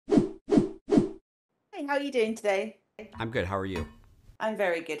Hi, how are you doing today? I'm good. How are you? I'm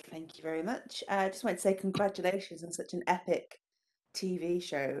very good, thank you very much. I just wanted to say congratulations on such an epic TV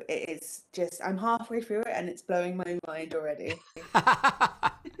show. It is just, I'm halfway through it and it's blowing my mind already.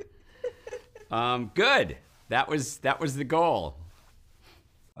 Good. That was the goal.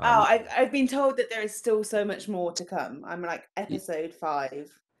 Oh, Um, I've been told that there is still so much more to come. I'm like episode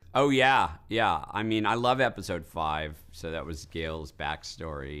five. oh yeah, yeah. I mean, I love episode 5. So that was Gail's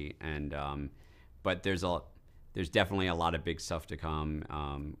backstory, and but there's definitely a lot of big stuff to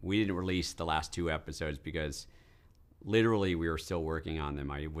come. We didn't release the last 2 episodes because literally we were still working on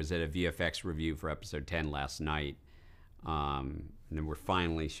them. I was at a VFX review for episode 10 last night, and then we're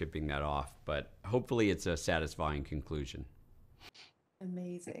finally shipping that off. But hopefully, it's a satisfying conclusion.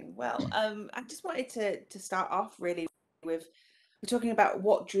 Amazing. Well, I just wanted to start off really with we're talking about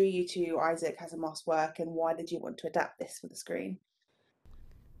what drew you to Isaac Asimov's work and why did you want to adapt this for the screen?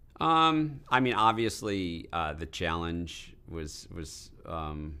 I mean, obviously, the challenge was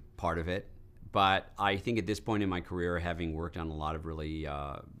part of it, but I think at this point in my career, having worked on a lot of really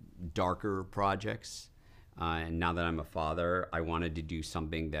darker projects, and now that I'm a father, I wanted to do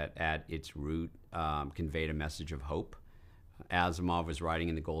something that, at its root, conveyed a message of hope. Asimov was writing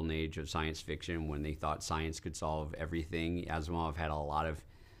in the golden age of science fiction when they thought science could solve everything. Asimov had a lot of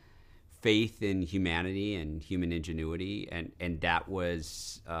faith in humanity and human ingenuity, and that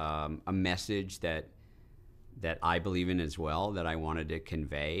was a message that I believe in as well, that I wanted to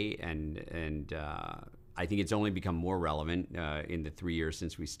convey, and I think it's only become more relevant in the 3 years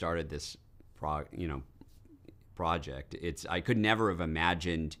since we started this project. It's I could never have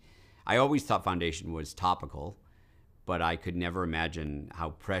imagined. I always thought Foundation was topical, but I could never imagine how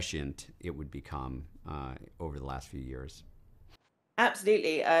prescient it would become over the last few years.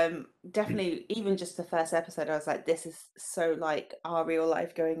 Absolutely. Definitely, even just the first episode, I was like, this is so like our real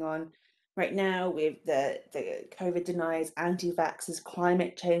life going on right now with the COVID deniers, anti-vaxxers,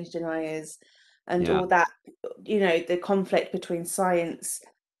 climate change deniers, and Yeah. all that, the conflict between science,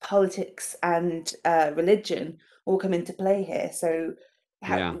 politics, and religion all come into play here. So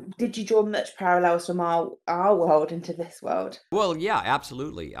how Yeah. did you draw much parallels from our world into this world? Well, yeah,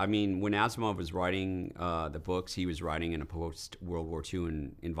 absolutely. I mean, when Asimov was writing the books, he was writing in a post World War II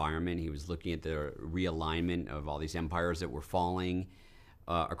environment. He was looking at the realignment of all these empires that were falling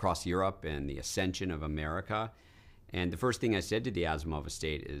across Europe and the ascension of America. And the first thing I said to the Asimov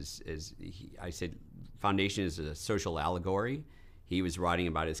estate I said, Foundation is a social allegory. He was writing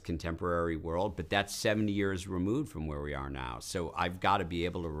about his contemporary world, but that's 70 years removed from where we are now. So I've got to be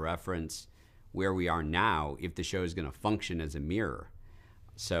able to reference where we are now if the show is going to function as a mirror.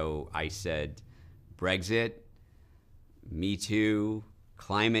 So I said, Brexit, Me Too,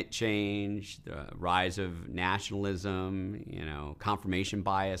 climate change, the rise of nationalism, confirmation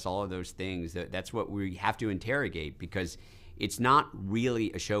bias, all of those things. That's what we have to interrogate, because it's not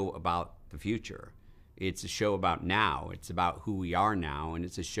really a show about the future. It's a show about now. It's about who we are now, and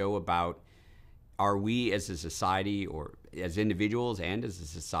it's a show about, are we as a society, or as individuals and as a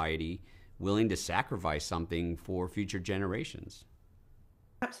society, willing to sacrifice something for future generations?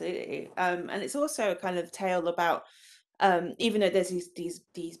 Absolutely. And it's also a kind of tale about even though there's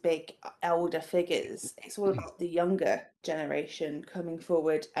these big elder figures, it's all about the younger generation coming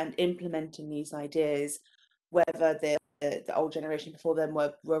forward and implementing these ideas, whether the old generation before them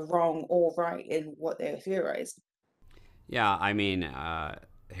were wrong or right in what they were theorized. Yeah, I mean,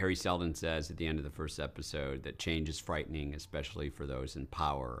 Harry Seldon says at the end of the first episode that change is frightening, especially for those in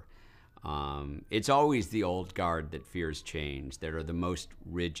power. It's always the old guard that fears change, that are the most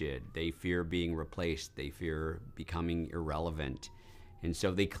rigid. They fear being replaced. They fear becoming irrelevant. And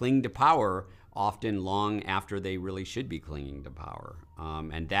so they cling to power often long after they really should be clinging to power.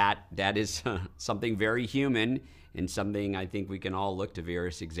 And that is something very human, and something I think we can all look to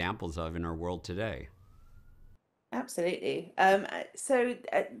various examples of in our world today. Absolutely.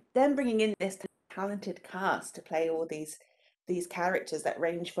 Then bringing in this talented cast to play all these characters that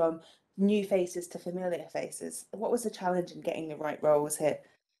range from new faces to familiar faces. What was the challenge in getting the right roles here?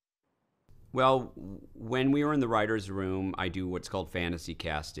 Well, when we were in the writer's room, I do what's called fantasy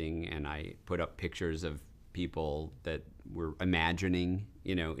casting, and I put up pictures of people that we're imagining,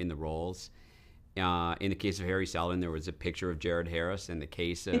 in the roles. In the case of Harry Seldon, there was a picture of Jared Harris. In the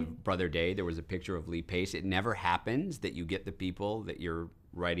case of Brother Day, there was a picture of Lee Pace. It never happens that you get the people that you're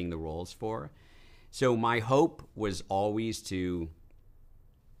writing the roles for. So my hope was always to,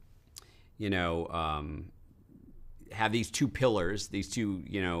 you know, um, have these two pillars, these two,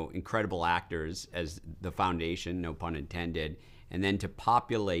 incredible actors as the foundation, no pun intended, and then to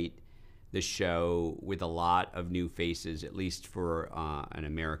populate the show with a lot of new faces, at least for an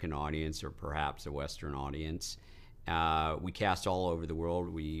American audience or perhaps a Western audience. We cast all over the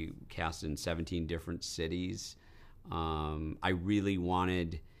world. We cast in 17 different cities. I really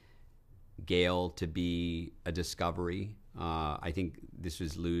wanted Gail to be a discovery. I think this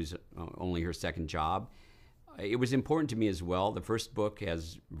was Lou's only her second job. It was important to me as well. The first book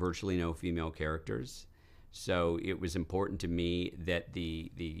has virtually no female characters. So it was important to me that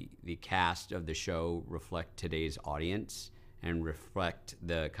the cast of the show reflect today's audience and reflect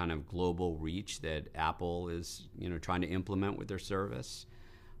the kind of global reach that Apple is, trying to implement with their service.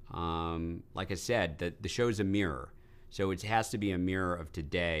 Like I said, the show's a mirror. So it has to be a mirror of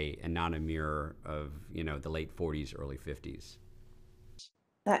today and not a mirror of, the late 40s, early 50s.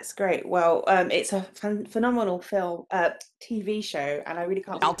 That's great. Well, it's a phenomenal film, TV show, and I really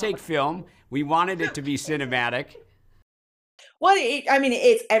can't. I'll take film. We wanted it to be cinematic. Well, it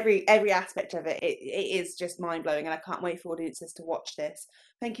is every aspect of it. It is just mind blowing, and I can't wait for audiences to watch this.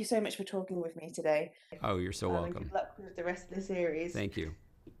 Thank you so much for talking with me today. Oh, you're so welcome. And good luck with the rest of the series. Thank you.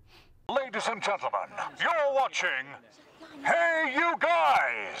 Ladies and gentlemen, you're watching Hey You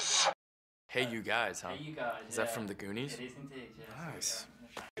Guys! Hey You Guys, huh? Hey, you guys. Is that from the Goonies? It is indeed, yes. Nice.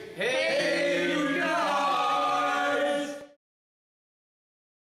 Hey,